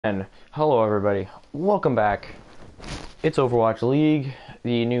And hello everybody, welcome back. It's Overwatch League.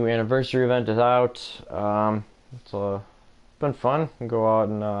 The new anniversary event is out. It's been fun. Go out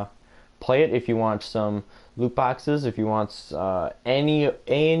and play it if you want some loot boxes. If you want any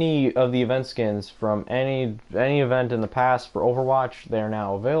of the event skins from any event in the past for Overwatch, they're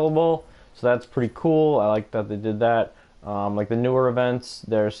now available. So that's pretty cool. I like that they did that. Like the newer events,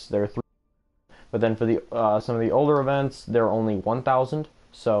 there are 3, but then for the some of the older events, there are only 1,000.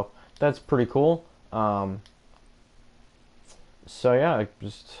 So that's pretty cool. So yeah,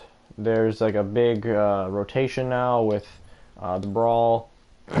 just there's like a big rotation now with the brawl,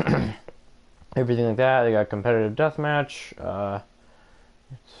 everything like that. They got competitive deathmatch.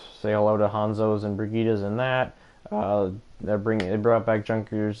 Say hello to Hanzo's and Brigida's in that. They brought back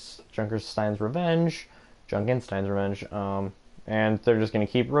Junkerstein's Revenge, and they're just gonna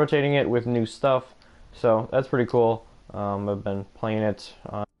keep rotating it with new stuff. So that's pretty cool. I've been playing it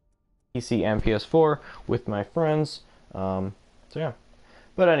on PC and PS4 with my friends. So yeah.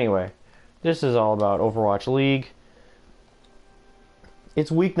 But anyway, this is all about Overwatch League.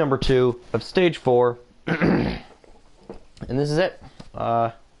 It's week number 2 of Stage 4. And this is it.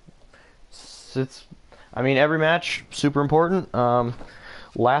 Every match, super important.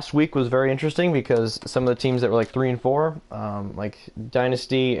 Last week was very interesting because some of the teams that were like 3 and 4, like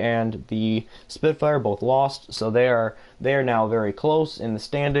Dynasty and the Spitfire, both lost. So they are now very close in the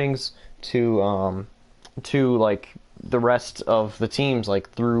standings to like the rest of the teams, like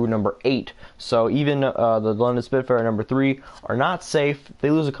through number 8. So even the London Spitfire number 3 are not safe. If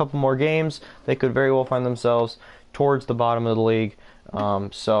they lose a couple more games, they could very well find themselves towards the bottom of the league.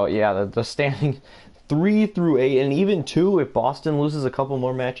 So yeah, the standing 3 through 8, and even 2, if Boston loses a couple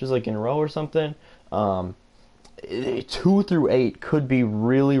more matches like in a row or something, 2 through 8 could be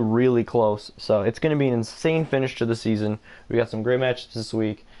really, really close. So it's going to be an insane finish to the season. We got some great matches this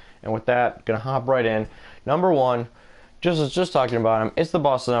week, and with that, gonna hop right in. Number 1, just talking about them, it's the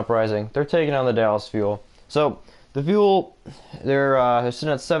Boston Uprising. They're taking on the Dallas Fuel. So the Fuel, they're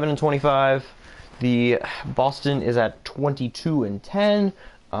sitting at 7 and 25. The Boston is at 22 and 10.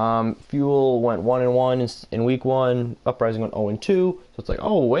 Fuel went 1 and 1 in week 1. Uprising went 0 and 2. So it's like,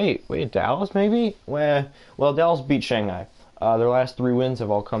 oh wait, Dallas maybe? Well, Dallas beat Shanghai. Their last 3 wins have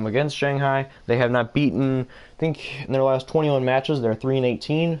all come against Shanghai. They have not beaten, I think, in their last 21 matches. They're 3 and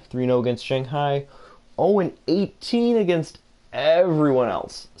 18, 3-0 against Shanghai, 0 and 18 against everyone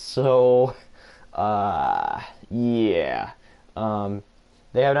else. So, yeah.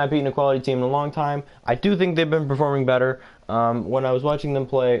 They have not beaten a quality team in a long time. I do think they've been performing better. When I was watching them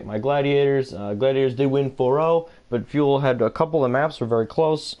play my Gladiators, Gladiators did win 4-0, but Fuel had a couple of maps were very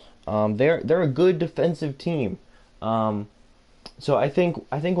close. They're a good defensive team. So I think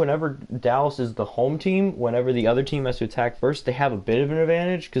whenever Dallas is the home team, whenever the other team has to attack first, they have a bit of an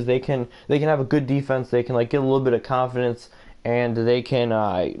advantage because they can have a good defense. They can like get a little bit of confidence, and they can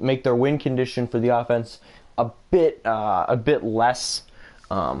make their win condition for the offense a bit less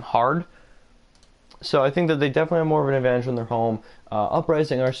hard. So I think that they definitely have more of an advantage when they're home.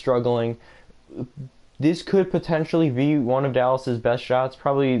 Uprising are struggling. This could potentially be one of Dallas's best shots,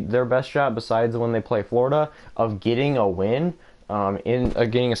 probably their best shot besides when they play Florida, of getting a win,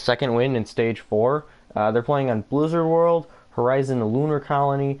 getting a second win in Stage 4. They're playing on Blizzard World, Horizon, the Lunar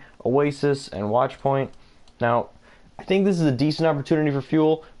Colony, Oasis, and Watchpoint. Now, I think this is a decent opportunity for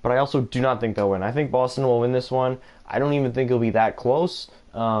Fuel, but I also do not think they'll win. I think Boston will win this one. I don't even think it'll be that close.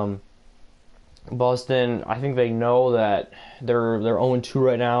 Boston, I think they know that they're 0-2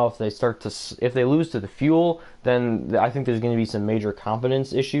 right now. If they lose to the Fuel, then I think there's going to be some major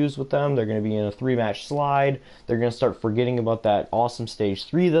confidence issues with them. They're going to be in a 3-match slide. They're going to start forgetting about that awesome Stage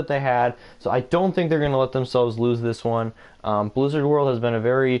 3 that they had. So I don't think they're going to let themselves lose this one. Blizzard World has been a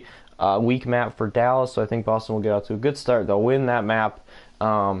very weak map for Dallas, so I think Boston will get out to a good start. They'll win that map.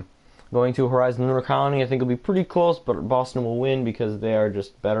 Going to Horizon Lunar Colony, I think it'll be pretty close, but Boston will win because they are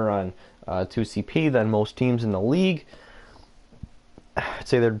just better on 2CP than most teams in the league. I'd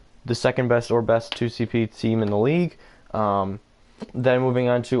say they're the second best or best 2CP team in the league. Then moving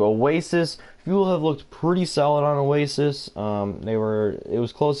on to Oasis. Fuel have looked pretty solid on Oasis. It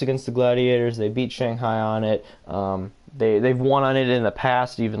was close against the Gladiators. They beat Shanghai on it. They've won on it in the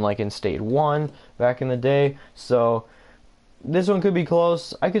past, even like in Stage 1 back in the day. So this one could be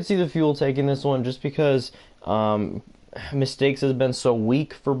close. I could see the Fuel taking this one just because Mistakes has been so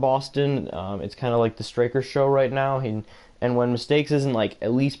weak for Boston. It's kind of like the Straker show right now. And when Mistakes isn't like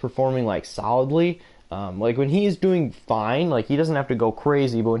at least performing like solidly, like when he is doing fine, like he doesn't have to go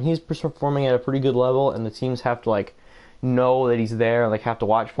crazy, but when he's performing at a pretty good level and the teams have to like know that he's there and like have to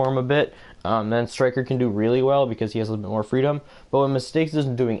watch for him a bit, Then Striker can do really well because he has a little bit more freedom. But when Mistakes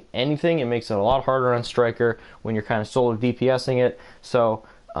isn't doing anything, it makes it a lot harder on Striker when you're kind of solo DPSing it. So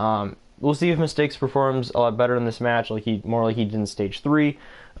we'll see if Mistakes performs a lot better in this match, more like he did in Stage 3,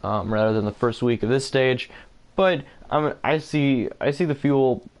 rather than the first week of this stage. But I see the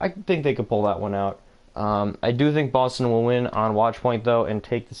Fuel. I think they could pull that one out. I do think Boston will win on watch point though and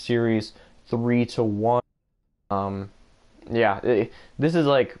take the series 3-1. Yeah, this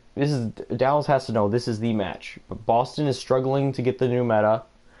is Dallas has to know this is the match. But Boston is struggling to get the new meta.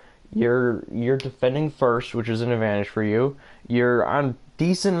 You're defending first, which is an advantage for you. You're on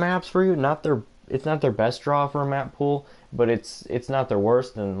decent maps for you. It's not their best draw for a map pool, but it's not their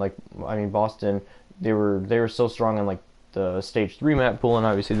worst. And Boston, they were so strong in the stage 3 map pool, and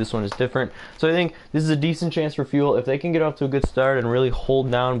obviously this one is different. So I think this is a decent chance for Fuel if they can get off to a good start and really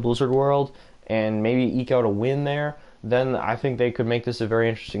hold down Blizzard World and maybe eke out a win there. Then I think they could make this a very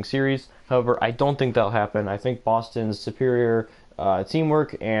interesting series. However, I don't think that'll happen. I think Boston's superior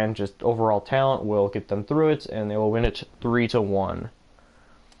teamwork and just overall talent will get them through it, and they will win it 3-1.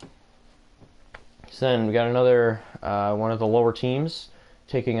 So then we got another one of the lower teams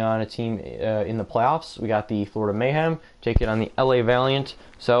taking on a team in the playoffs. We got the Florida Mayhem taking on the LA Valiant.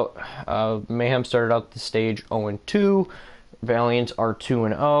 So Mayhem started out the stage 0-2. Valiant are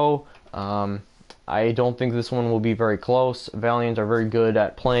 2-0. I don't think this one will be very close. Valiant are very good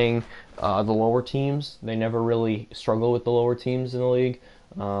at playing the lower teams. They never really struggle with the lower teams in the league.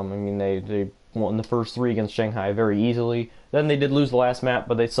 They won the first 3 against Shanghai very easily. Then they did lose the last map,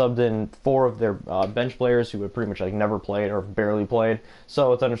 but they subbed in 4 of their bench players who had pretty much never played or barely played.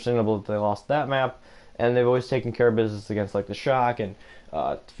 So it's understandable that they lost that map. And they've always taken care of business against the Shock and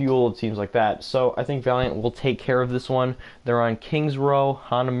Fuel, teams like that. So I think Valiant will take care of this one. They're on Kings Row,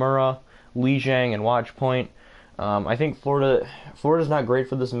 Hanamura, Lijiang, and Watchpoint. I think Florida's not great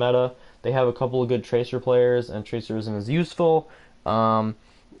for this meta. They have a couple of good Tracer players, and Tracer isn't as useful.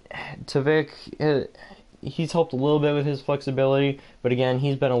 Tavik, he's helped a little bit with his flexibility, but again,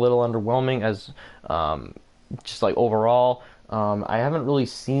 he's been a little underwhelming as overall. I haven't really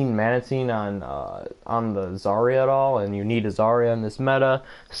seen Manatine on the Zarya at all, and you need a Zarya in this meta.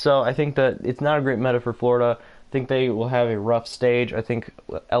 So I think that it's not a great meta for Florida. I think they will have a rough stage. I think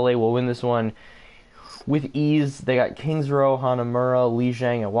LA will win this one with ease. They got Kings Row, Hanamura,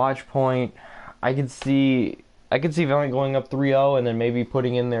 Lijiang, and Watchpoint. I could see Valiant going up 3-0 and then maybe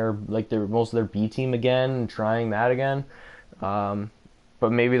putting in their most of their B team again and trying that again.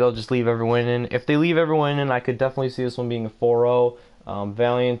 But maybe they'll just leave everyone in. If they leave everyone in, I could definitely see this one being a 4-0.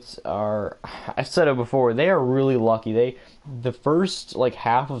 Valiant are, I've said it before, they are really lucky. The first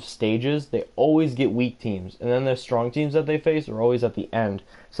half of stages, they always get weak teams, and then the strong teams that they face are always at the end.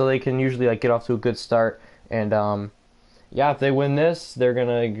 So they can usually get off to a good start. And if they win this, they're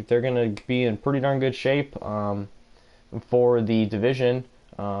gonna be in pretty darn good shape for the division.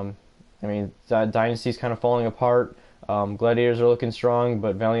 Dynasty's kind of falling apart. Gladiators are looking strong,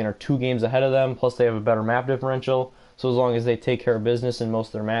 but Valiant are 2 games ahead of them. Plus, they have a better map differential. So as long as they take care of business in most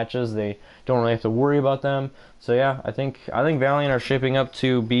of their matches, they don't really have to worry about them. So yeah, I think Valiant are shaping up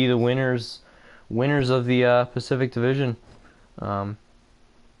to be the winners of the Pacific Division.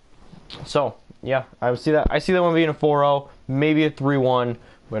 So yeah, I see that one being a 4-0, maybe a 3-1,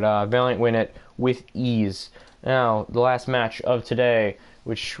 but Valiant win it with ease. Now the last match of today,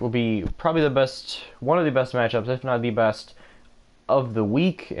 which will be probably one of the best matchups, if not the best, of the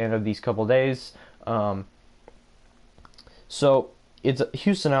week and of these couple days. So it's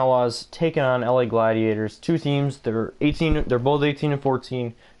Houston Outlaws taking on LA Gladiators. 2 teams. They're both 18 and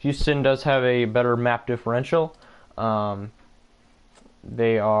 14. Houston does have a better map differential.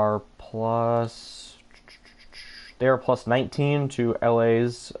 They are plus 19 to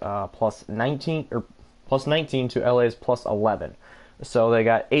LA's plus 19, or plus 19 to LA's plus 11. So they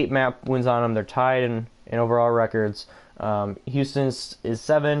got 8 map wins on them. They're tied in overall records. Houston's is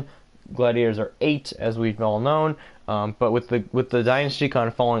 7. Gladiators are 8, as we've all known. But with the dynasty kind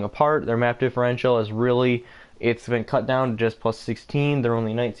of falling apart, their map differential is it's been cut down to just plus 16. They're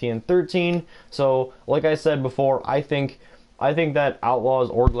only 19 and 13. So, like I said before, I think that Outlaws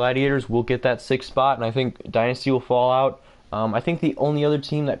or Gladiators will get that 6th spot, and I think Dynasty will fall out. I think the only other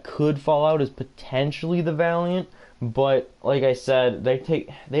team that could fall out is potentially the Valiant. But like I said,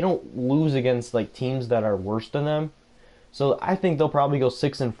 they don't lose against teams that are worse than them. So I think they'll probably go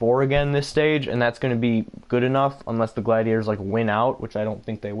 6-4 again this stage, and that's going to be good enough unless the Gladiators win out, which I don't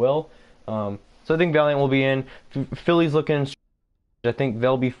think they will. So I think Valiant will be in. Philly's looking. I think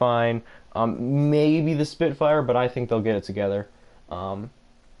they'll be fine. Maybe the Spitfire, but I think they'll get it together.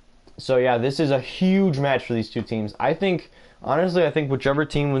 So yeah, this is a huge match for these two teams. I think honestly, I think whichever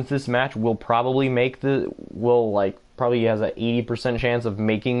team wins this match will probably probably has an 80% chance of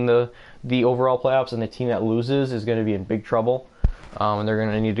making the overall playoffs, and the team that loses is going to be in big trouble. And they're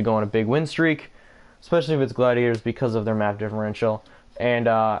going to need to go on a big win streak, especially if it's Gladiators because of their map differential. And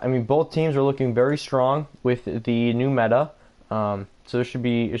I mean, both teams are looking very strong with the new meta. So it should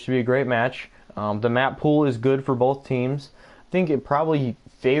be a great match. The map pool is good for both teams. I think it probably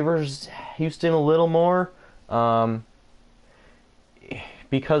favors Houston a little more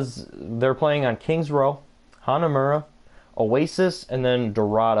because they're playing on Kings Row, Hanamura, Oasis, and then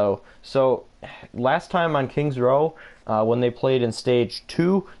Dorado. So last time on Kings Row, when they played in Stage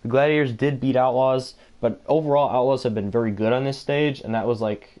 2, the Gladiators did beat Outlaws, but overall Outlaws have been very good on this stage, and that was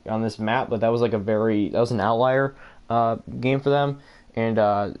like on this map, but that was an outlier game for them. And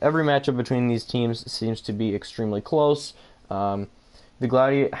every matchup between these teams seems to be extremely close. I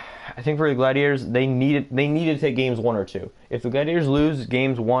think for the Gladiators, they need to take games 1 or 2. If the Gladiators lose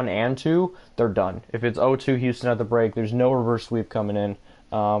games 1 and 2, they're done. If it's 0-2 Houston at the break, there's no reverse sweep coming in.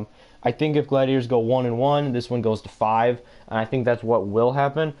 I think if Gladiators go 1-1, this one goes to 5, and I think that's what will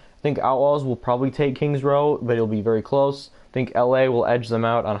happen. I think Outlaws will probably take Kings Row, but it'll be very close. I think LA will edge them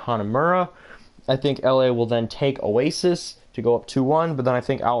out on Hanamura. I think LA will then take Oasis to go up 2-1, but then I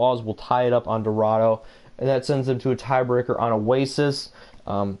think Outlaws will tie it up on Dorado, and that sends them to a tiebreaker on Oasis.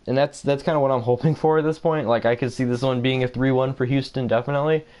 And that's kind of what I'm hoping for at this point. Like, I could see this one being a 3-1 for Houston,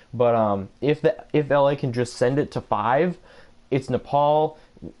 definitely. But if LA can just send it to 5, it's Nepal.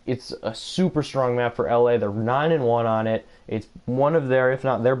 It's a super strong map for LA. They're 9-1 on it. It's one of their, if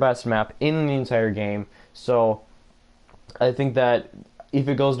not their best map in the entire game. So I think that if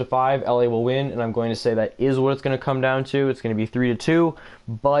it goes to 5, LA will win, and I'm going to say that is what it's going to come down to. It's going to be 3-2.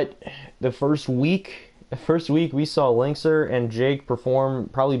 But the first week we saw Linkser and Jake perform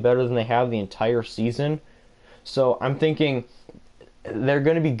probably better than they have the entire season. So I'm thinking they're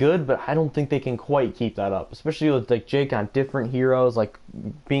going to be good, but I don't think they can quite keep that up, especially with like Jake on different heroes, like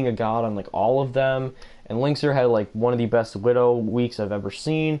being a god on like all of them. And Linkser had like one of the best Widow weeks I've ever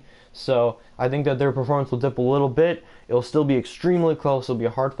seen. So I think that their performance will dip a little bit. It'll still be extremely close. It'll be a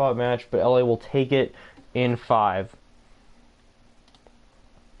hard-fought match, but LA will take it in 5.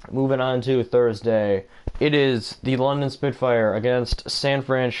 Moving on to Thursday, it is the London Spitfire against San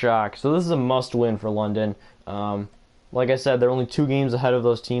Fran Shock. So this is a must-win for London. Like I said, they're only 2 games ahead of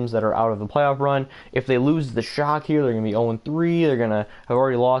those teams that are out of the playoff run. If they lose the Shock here, they're going to be 0-3. They're going to have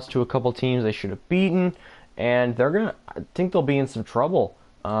already lost to a couple teams they should have beaten, and I think they'll be in some trouble.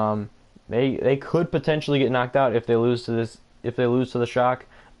 They could potentially get knocked out if they lose to the Shock.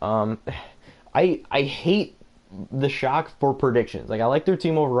 I hate the Shock for predictions. Like, I like their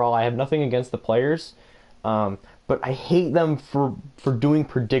team overall. I have nothing against the players, but I hate them for doing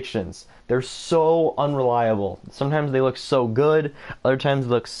predictions. They're so unreliable. Sometimes they look so good, other times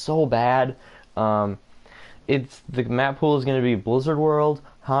they look so bad. The map pool is going to be Blizzard World,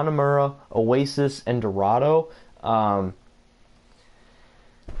 Hanamura, Oasis, and Dorado.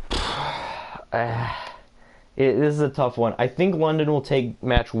 This is a tough one. I think London will take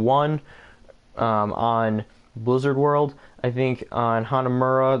match 1 on Blizzard World. I think on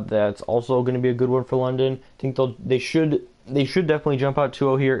Hanamura, that's also going to be a good one for London. I think they should definitely jump out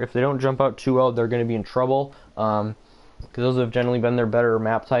 2-0 here. If they don't jump out 2-0, they're going to be in trouble. Because those have generally been their better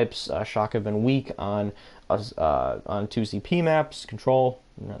map types. Shock have been weak on 2CP maps. Control.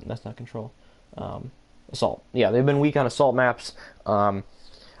 No, that's not Control. Assault. Yeah, they've been weak on Assault maps.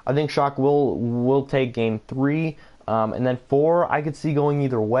 I think Shock will take game 3. And then 4, I could see going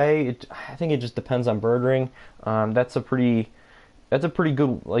either way. I think it just depends on Bird Ring. That's a pretty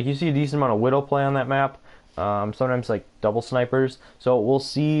good, like, you see a decent amount of Widow play on that map. Sometimes like double snipers. So we'll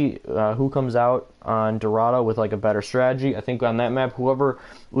see who comes out on Dorado with like a better strategy. I think on that map,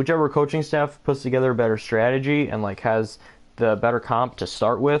 whichever coaching staff puts together a better strategy and like has the better comp to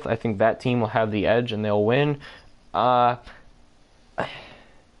start with, I think that team will have the edge and they'll win. If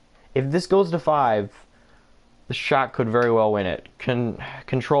this goes to 5, the Shock could very well win it.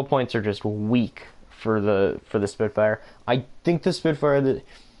 Control points are just weak for the Spitfire. I think the Spitfire,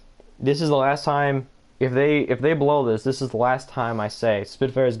 this is the last time. If they blow this is the last time I say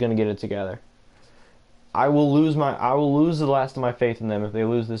Spitfire is going to get it together. I will lose the last of my faith in them if they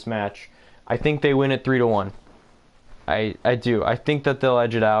lose this match. I think they win it 3-1. I do. I think that they'll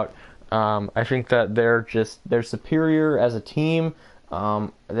edge it out. I think that they're superior as a team.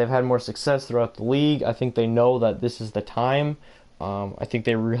 They've had more success throughout the league. I think they know that this is the time. I think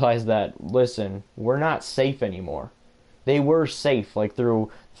they realize that, listen, we're not safe anymore. They were safe like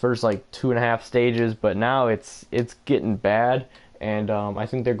through the first like 2.5 stages, but now it's getting bad, and I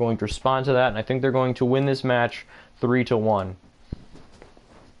think they're going to respond to that, and I think they're going to win this match 3-1.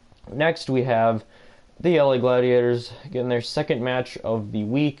 Next, we have the LA Gladiators getting their second match of the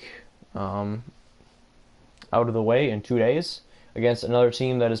week out of the way in 2 days against another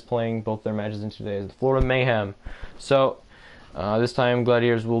team that is playing both their matches in 2 days, the Florida Mayhem. So this time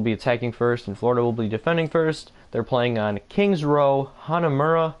Gladiators will be attacking first and Florida will be defending first. They're playing on Kings Row,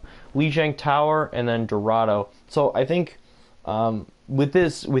 Hanamura, Lijiang Tower, and then Dorado. So I think with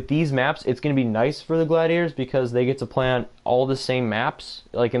these maps, it's going to be nice for the Gladiators because they get to play on all the same maps,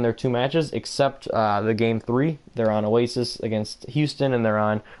 like in their 2 matches, except the game 3. They're on Oasis against Houston, and they're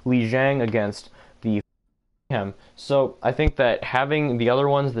on Lijiang against the Mayhem. So I think that having the other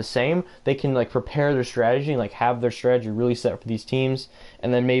ones the same, they can like prepare their strategy and like have their strategy really set for these teams.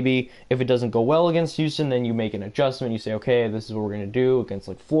 And then maybe if it doesn't go well against Houston, then you make an adjustment. You say, okay, this is what we're going to do against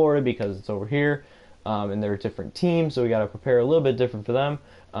like Florida because it's over here. And they're a different team, so we got to prepare a little bit different for them.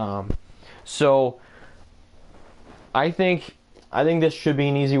 So I think this should be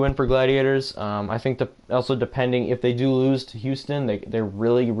an easy win for Gladiators. I think also depending if they do lose to Houston, they're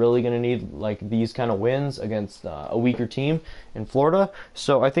really going to need like these kind of wins against a weaker team in Florida.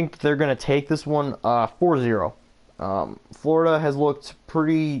 So I think they're going to take this one 4-0. Florida has looked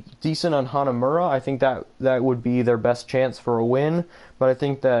pretty decent on Hanamura. I think that would be their best chance for a win, but I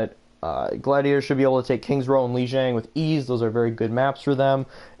think that Gladiators should be able to take Kings Row and Lijiang with ease. Those are very good maps for them,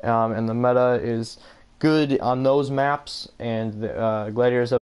 and the meta is good on those maps, and the Gladiators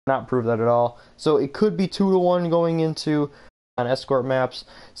have not proved that at all. So it could be 2-1 going into on escort maps.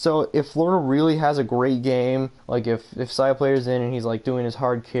 So if Florida really has a great game, like if side player's in and he's like doing his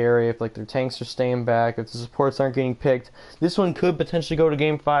hard carry, if like their tanks are staying back, if the supports aren't getting picked, this one could potentially go to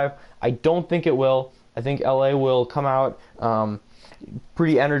game 5. I don't think it will. I think LA will come out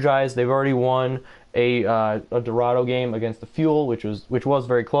pretty energized. They've already won a Dorado game against the Fuel, which was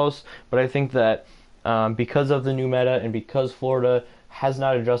very close. But I think that because of the new meta and because Florida has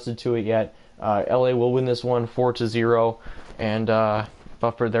not adjusted to it yet, LA will win this one 4-0 and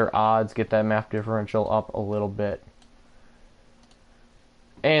buffer their odds, get that map differential up a little bit.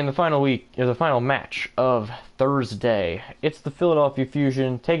 And the final match of Thursday, it's the Philadelphia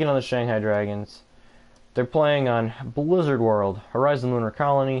Fusion taking on the Shanghai Dragons. They're playing on Blizzard World, Horizon Lunar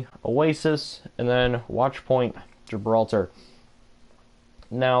Colony, Oasis, and then Watchpoint Gibraltar.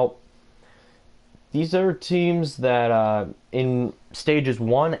 Now, these are teams that in stages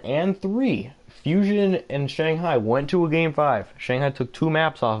 1 and 3, Fusion and Shanghai went to a game 5. Shanghai took 2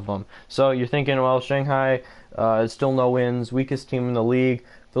 maps off of them. So you're thinking, well, Shanghai is still no wins, weakest team in the league.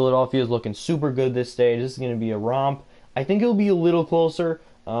 Philadelphia is looking super good this stage. This is going to be a romp. I think it'll be a little closer.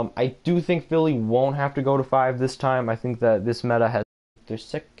 I do think Philly won't have to go to 5 this time. I think that this meta has... Their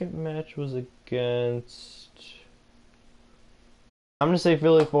second match was against... I'm going to say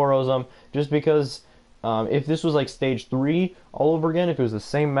Philly 4-0 them, just because if this was like stage 3 all over again, if it was the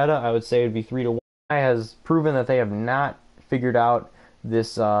same meta, I would say it would be 3-1. Has proven that they have not figured out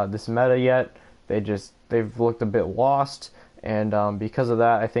this meta yet. They've looked a bit lost, and because of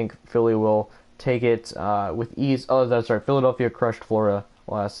that, I think Philly will take it with ease. Oh, that's right. Philadelphia crushed Florida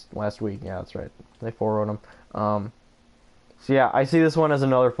last week. Yeah, that's right. They 4-0'd them. So yeah, I see this one as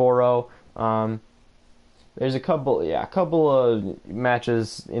another 4-0. There's a couple of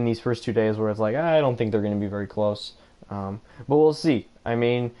matches in these first 2 days where it's like I don't think they're going to be very close. But we'll see. I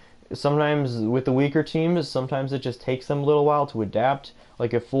mean, sometimes with the weaker teams, sometimes it just takes them a little while to adapt.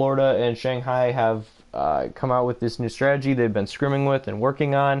 Like if Florida and Shanghai have come out with this new strategy they've been scrimming with and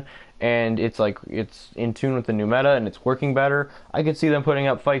working on, and it's in tune with the new meta and it's working better, I could see them putting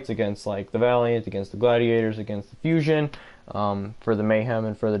up fights against like the Valiant, against the Gladiators, against the Fusion, for the Mayhem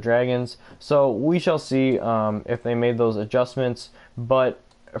and for the Dragons. So we shall see if they made those adjustments, but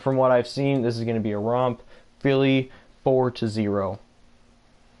from what I've seen, this is going to be a romp. Philly 4-0.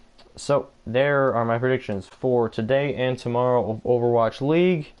 So there are my predictions for today and tomorrow of Overwatch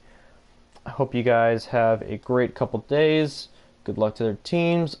League. I hope you guys have a great couple days. Good luck to their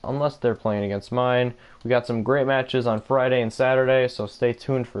teams, unless they're playing against mine. We got some great matches on Friday and Saturday, so stay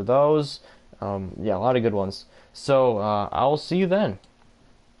tuned for those. Yeah, a lot of good ones. So I'll see you then.